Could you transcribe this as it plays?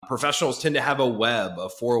Professionals tend to have a web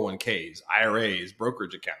of 401ks, IRAs,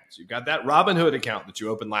 brokerage accounts. You've got that Robinhood account that you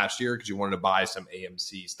opened last year because you wanted to buy some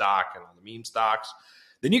AMC stock and all the meme stocks.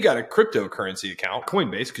 Then you got a cryptocurrency account,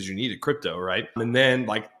 Coinbase, because you needed crypto, right? And then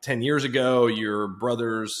like 10 years ago, your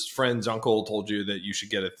brother's friend's uncle told you that you should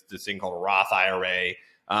get this thing called a Roth IRA.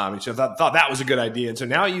 And so thought that was a good idea. And so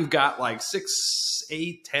now you've got like 6,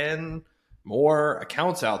 8, 10 more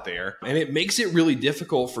accounts out there. And it makes it really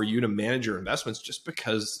difficult for you to manage your investments just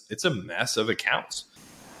because it's a mess of accounts.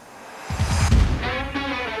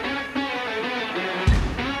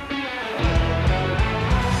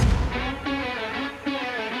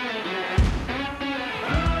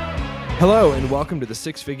 Hello, and welcome to the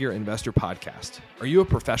Six Figure Investor Podcast. Are you a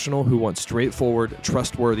professional who wants straightforward,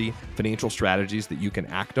 trustworthy financial strategies that you can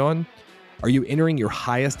act on? Are you entering your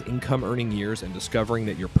highest income earning years and discovering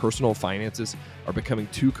that your personal finances are becoming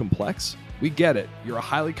too complex? We get it. You're a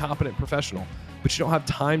highly competent professional, but you don't have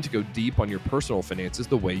time to go deep on your personal finances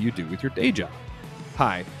the way you do with your day job.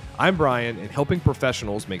 Hi, I'm Brian, and helping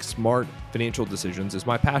professionals make smart financial decisions is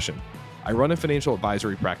my passion. I run a financial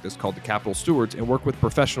advisory practice called The Capital Stewards and work with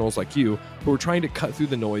professionals like you who are trying to cut through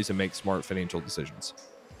the noise and make smart financial decisions.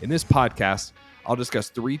 In this podcast, I'll discuss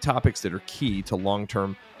 3 topics that are key to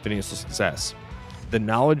long-term financial success: the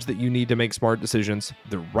knowledge that you need to make smart decisions,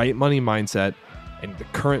 the right money mindset, and the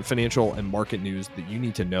current financial and market news that you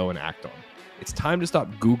need to know and act on. It's time to stop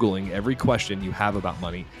Googling every question you have about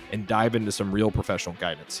money and dive into some real professional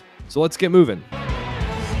guidance. So let's get moving.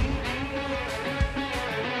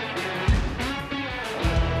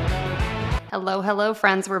 Hello,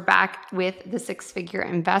 friends. We're back with the Six Figure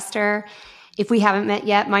Investor. If we haven't met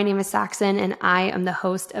yet, my name is Saxon, and I am the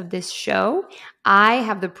host of this show. I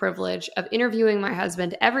have the privilege of interviewing my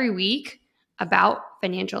husband every week about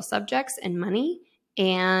financial subjects and money.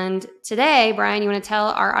 And today, Brian, you want to tell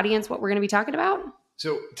our audience what we're going to be talking about?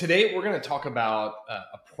 So today we're going to talk about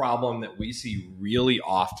a problem that we see really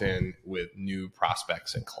often with new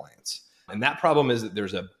prospects and clients. And that problem is that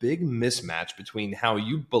there's a big mismatch between how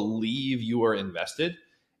you believe you are invested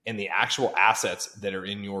and the actual assets that are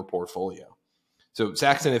in your portfolio. So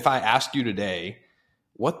Saxon, if I asked you today,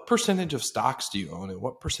 what percentage of stocks do you own and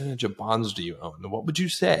what percentage of bonds do you own? And what would you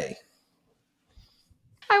say?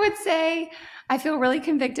 I would say I feel really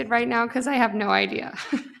convicted right now because I have no idea.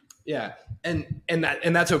 Yeah. And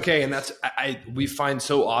that's okay. And that's, we find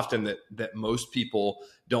so often that most people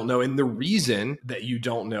don't know. And the reason that you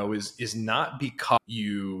don't know is not because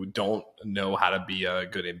you don't know how to be a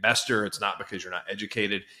good investor. It's not because you're not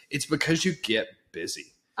educated. It's because you get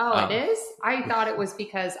busy. Oh, it is? I thought it was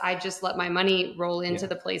because I just let my money roll into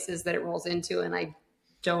the places that it rolls into, and I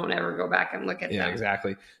don't ever go back and look at them. Yeah,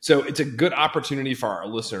 exactly. So it's a good opportunity for our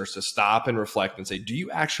listeners to stop and reflect and say, do you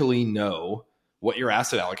actually know what your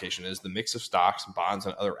asset allocation is, the mix of stocks, bonds,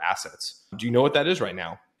 and other assets? Do you know what that is right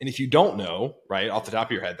now? And if you don't know, right, off the top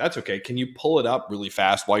of your head, that's okay. Can you pull it up really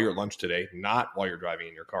fast while you're at lunch today, not while you're driving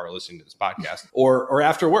in your car listening to this podcast, or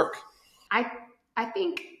after work? I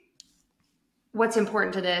think what's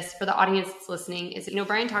important to this for the audience that's listening is,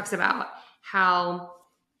 Brian talks about how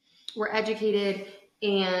we're educated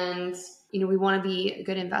and, we want to be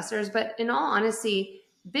good investors. But in all honesty,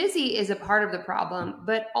 busy is a part of the problem,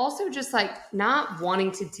 but also just like not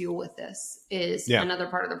wanting to deal with this is another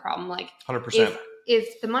part of the problem. Like 100%.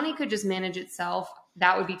 If the money could just manage itself,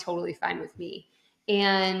 that would be totally fine with me.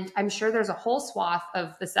 And I'm sure there's a whole swath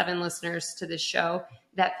of the 7 listeners to this show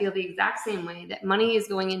that feel the exact same way, that money is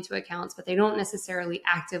going into accounts, but they don't necessarily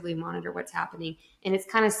actively monitor what's happening. And it's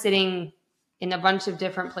kind of sitting in a bunch of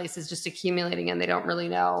different places, just accumulating, and they don't really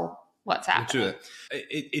know what's happening.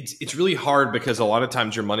 It's really hard because a lot of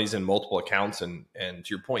times your money's in multiple accounts, and to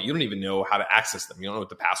your point, you don't even know how to access them. You don't know what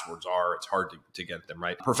the passwords are. It's hard to get them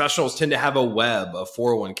right. Professionals tend to have a web of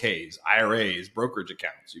 401ks, IRAs, brokerage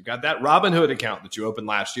accounts. You've got that Robinhood account that you opened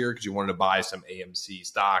last year because you wanted to buy some AMC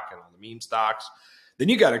stock and all the meme stocks. Then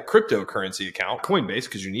you got a cryptocurrency account, Coinbase,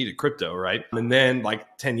 because you needed crypto, right? And then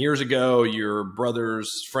like 10 years ago, your brother's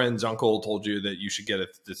friend's uncle told you that you should get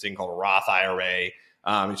this thing called a Roth IRA.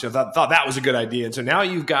 And so thought that was a good idea. And so now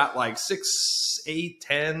you've got like 6, 8,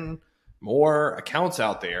 10 more accounts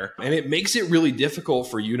out there. And it makes it really difficult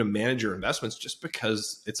for you to manage your investments just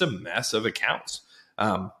because it's a mess of accounts.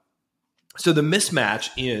 So the mismatch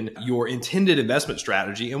in your intended investment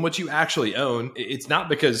strategy and what you actually own, it's not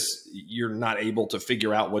because you're not able to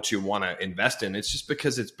figure out what you want to invest in. It's just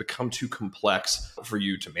because it's become too complex for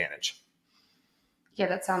you to manage. Yeah,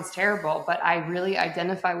 that sounds terrible, but I really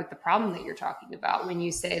identify with the problem that you're talking about when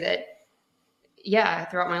you say that,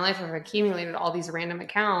 throughout my life, I've accumulated all these random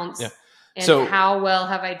accounts. Yeah. And so, how well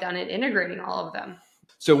have I done at integrating all of them?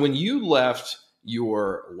 So when you left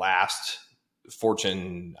your last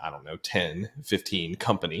Fortune, I don't know, 10, 15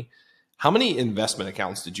 company, how many investment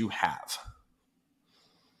accounts did you have?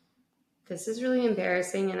 This is really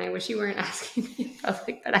embarrassing, and I wish you weren't asking me in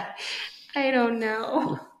public, but I don't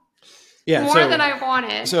know. Yeah, More than I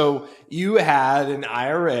wanted. So you had an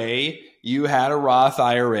IRA, you had a Roth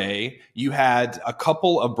IRA, you had a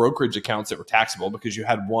couple of brokerage accounts that were taxable because you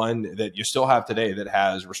had one that you still have today that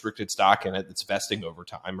has restricted stock in it that's vesting over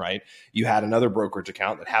time, right? You had another brokerage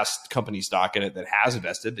account that has company stock in it that has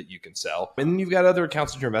vested that you can sell. And then you've got other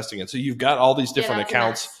accounts that you're investing in. So you've got all these different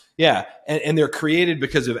accounts. Yeah. And they're created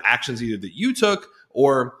because of actions either that you took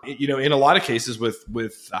or, in a lot of cases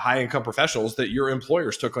with high income professionals that your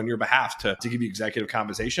employers took on your behalf to give you executive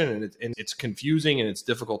compensation. And it's confusing and it's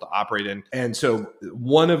difficult to operate in. And so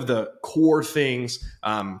one of the core things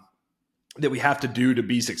that we have to do to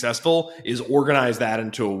be successful is organize that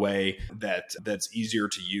into a way that's easier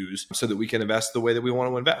to use so that we can invest the way that we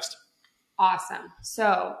want to invest. Awesome.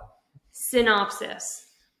 So synopsis.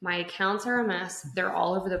 My accounts are a mess. They're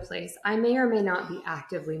all over the place. I may or may not be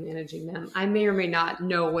actively managing them. I may or may not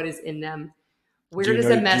know what is in them. Where does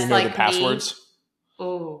a mess like the passwords?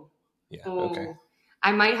 Oh, yeah. Okay.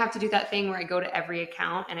 I might have to do that thing where I go to every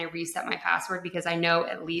account and I reset my password because I know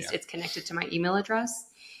at least it's connected to my email address.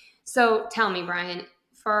 So tell me, Brian,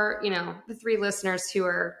 for the 3 listeners who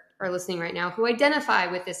are listening right now who identify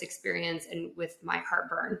with this experience and with my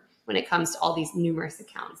heartburn when it comes to all these numerous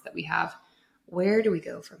accounts that we have. Where do we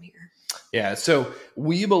go from here? Yeah. So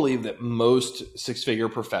we believe that most 6-figure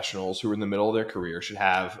professionals who are in the middle of their career should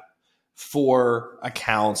have 4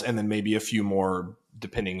 accounts and then maybe a few more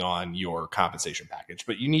depending on your compensation package.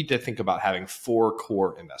 But you need to think about having 4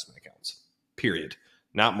 core investment accounts, period.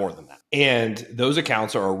 Not more than that. And those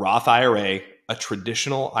accounts are a Roth IRA, a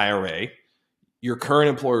traditional IRA, your current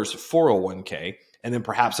employer's 401k, and then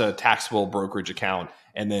perhaps a taxable brokerage account.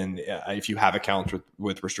 And then if you have accounts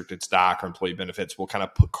with restricted stock or employee benefits, we'll kind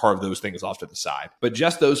of carve those things off to the side. But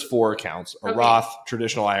just those 4 accounts, a Roth,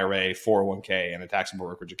 traditional IRA, 401k, and a taxable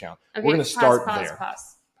brokerage account. Okay, we're going to start there.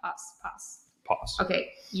 Pause.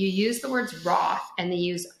 Okay, you use the words Roth and they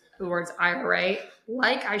use the words IRA.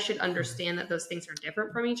 Like I should understand that those things are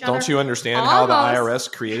different from each other. Don't you understand how the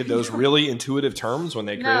IRS created those really intuitive terms when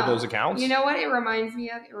they created those accounts? You know what it reminds me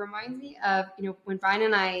of? It reminds me of, when Brian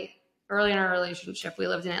and I, early in our relationship, we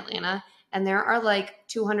lived in Atlanta, and there are like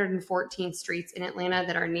 214 streets in Atlanta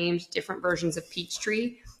that are named different versions of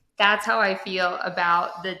Peachtree. That's how I feel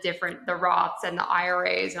about the Roths and the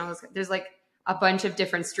IRAs and all this. There's like a bunch of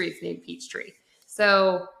different streets named Peachtree.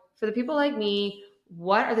 So for the people like me,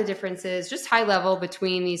 what are the differences, just high level,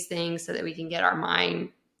 between these things so that we can get our mind,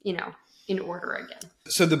 in order again?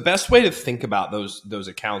 So the best way to think about those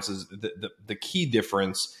accounts is the key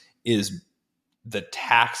difference is the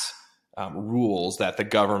tax rules that the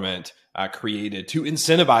government created to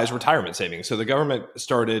incentivize retirement savings. So the government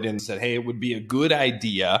started and said, hey, it would be a good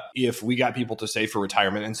idea if we got people to save for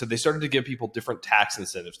retirement. And so they started to give people different tax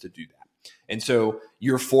incentives to do that. And so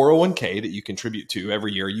your 401k that you contribute to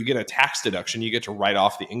every year, you get a tax deduction. You get to write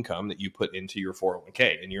off the income that you put into your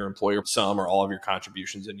 401k, and your employer some or all of your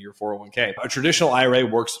contributions into your 401k. A traditional IRA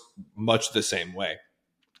works much the same way.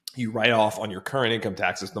 You write off on your current income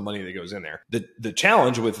taxes the money that goes in there. The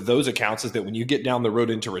challenge with those accounts is that when you get down the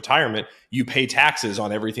road into retirement, you pay taxes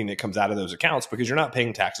on everything that comes out of those accounts because you're not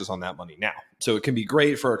paying taxes on that money now. So it can be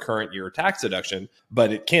great for a current year tax deduction,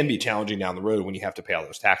 but it can be challenging down the road when you have to pay all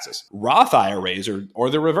those taxes. Roth IRAs are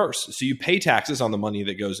the reverse. So you pay taxes on the money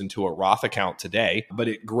that goes into a Roth account today, but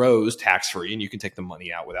it grows tax-free and you can take the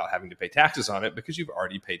money out without having to pay taxes on it because you've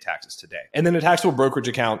already paid taxes today. And then a taxable brokerage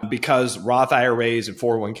account, because Roth IRAs and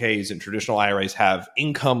 401ks and traditional IRAs have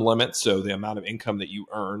income limits. So the amount of income that you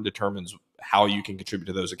earn determines how you can contribute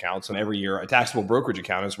to those accounts. And every year, a taxable brokerage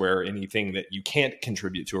account is where anything that you can't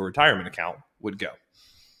contribute to a retirement account would go.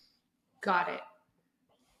 Got it.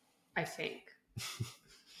 I think.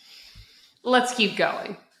 Let's keep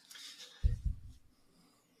going.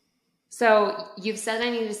 So you've said I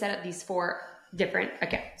need to set up these 4 different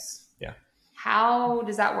accounts. Yeah. How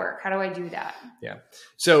does that work? How do I do that? Yeah.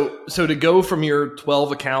 So to go from your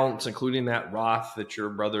 12 accounts, including that Roth that your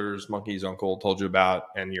brother's monkey's uncle told you about,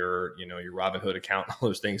 and your Robinhood account, all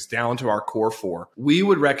those things, down to our core 4, we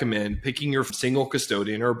would recommend picking your single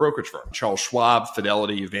custodian or a brokerage firm. Charles Schwab,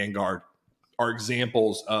 Fidelity, Vanguard are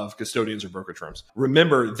examples of custodians or brokerage firms.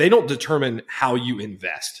 Remember, they don't determine how you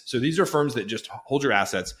invest. So these are firms that just hold your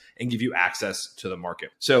assets and give you access to the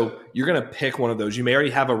market. So you're going to pick one of those. You may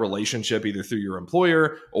already have a relationship either through your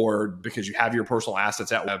employer or because you have your personal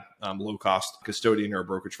assets at a low-cost custodian or a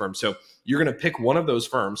brokerage firm. So you're going to pick one of those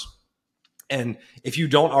firms. And if you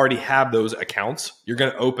don't already have those accounts, you're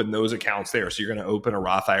going to open those accounts there. So you're going to open a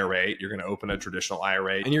Roth IRA, you're going to open a traditional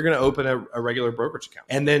IRA, and you're going to open a regular brokerage account.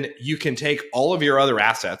 And then you can take all of your other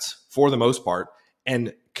assets, for the most part,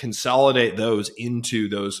 and consolidate those into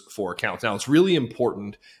those 4 accounts. Now, it's really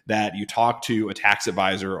important that you talk to a tax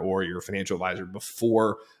advisor or your financial advisor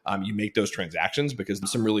before you make those transactions, because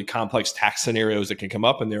there's some really complex tax scenarios that can come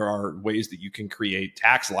up, and there are ways that you can create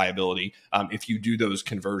tax liability if you do those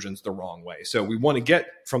conversions the wrong way. So we want to get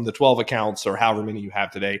from the 12 accounts or however many you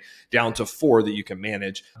have today down to 4 that you can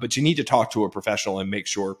manage, but you need to talk to a professional and make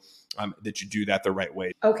sure that you do that the right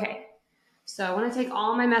way. Okay, so I want to take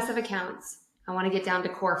all my mess of accounts. I want to get down to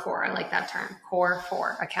core 4. I like that term, core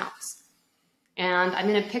 4 accounts. And I'm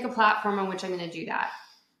going to pick a platform on which I'm going to do that.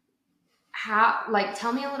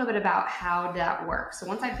 Tell me a little bit about how that works. So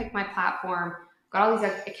once I pick my platform, got all these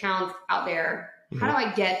accounts out there, how do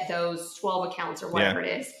I get those 12 accounts or whatever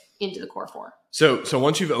it is into the core 4? So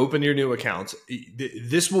once you've opened your new accounts,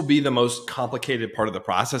 this will be the most complicated part of the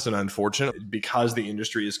process. And unfortunately, because the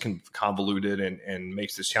industry is convoluted and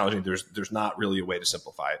makes this challenging, there's not really a way to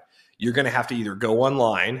simplify it. You're going to have to either go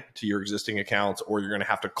online to your existing accounts, or you're going to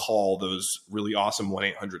have to call those really awesome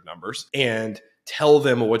 1-800 numbers and tell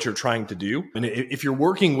them what you're trying to do. And if you're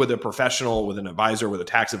working with a professional, with an advisor, with a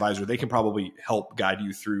tax advisor, they can probably help guide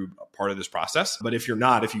you through part of this process. But if you're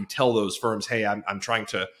not, if you tell those firms, hey, I'm trying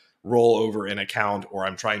to roll over an account, or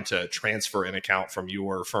I'm trying to transfer an account from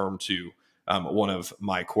your firm to one of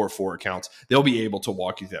my core 4 accounts, they'll be able to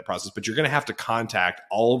walk you through that process. But you're going to have to contact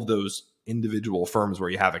all of those individual firms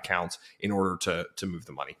where you have accounts in order to move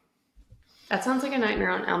the money. That sounds like a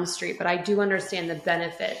nightmare on Elm Street, but I do understand the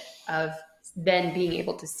benefit of then being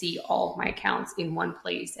able to see all of my accounts in one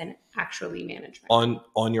place and actually manage them.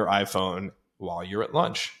 On your iPhone while you're at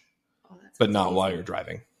lunch, but not while you're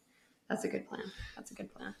driving. That's a good plan.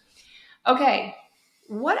 Okay.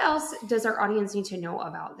 What else does our audience need to know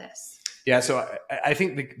about this? Yeah. So I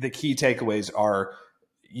think the key takeaways are,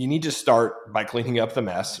 you need to start by cleaning up the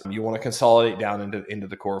mess. You want to consolidate down into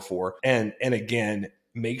the core 4. And again,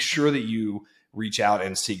 make sure that you reach out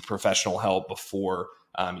and seek professional help before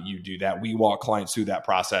you do that. We walk clients through that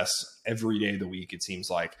process every day of the week, it seems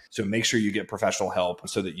like. So make sure you get professional help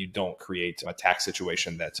so that you don't create a tax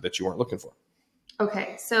situation that you weren't looking for.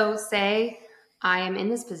 Okay. So say I am in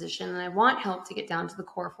this position and I want help to get down to the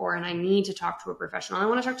core 4, and I need to talk to a professional. I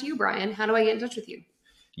want to talk to you, Brian. How do I get in touch with you?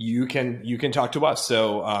 You can talk to us.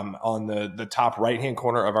 So on the top right-hand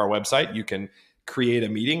corner of our website, you can create a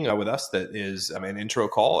meeting with us that is an intro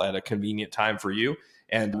call at a convenient time for you.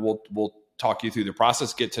 And we'll talk you through the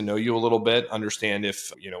process, get to know you a little bit, understand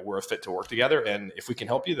if we're a fit to work together. And if we can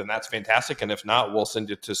help you, then that's fantastic. And if not, we'll send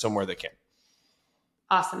you to somewhere that can.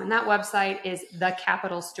 Awesome. And that website is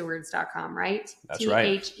thecapitalstewards.com, right? That's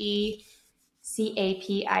right.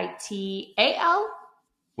 TheCapital?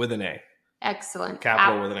 With an A. Excellent.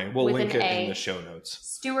 Capital with an A. We'll link it in the show notes.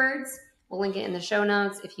 Stewards. We'll link it in the show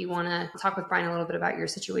notes if you want to talk with Brian a little bit about your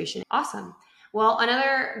situation. Awesome. Well,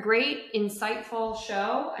 another great, insightful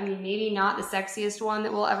show. I mean, maybe not the sexiest one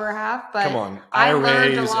that we'll ever have, but come on,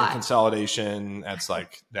 IRAs and consolidation. That's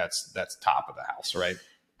top of the house, right?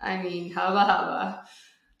 I mean, hubba.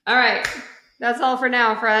 All right. That's all for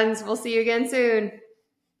now, friends. We'll see you again soon.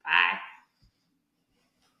 Bye.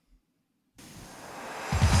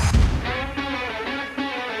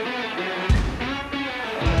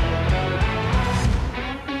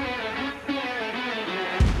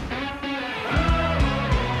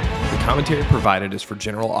 Commentary provided is for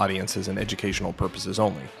general audiences and educational purposes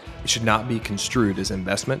only. It should not be construed as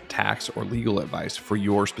investment, tax, or legal advice for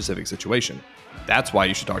your specific situation. That's why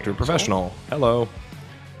you should talk to a professional. Hello.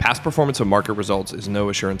 Past performance of market results is no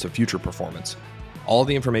assurance of future performance. All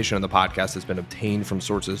the information on the podcast has been obtained from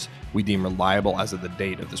sources we deem reliable as of the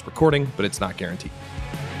date of this recording, but it's not guaranteed.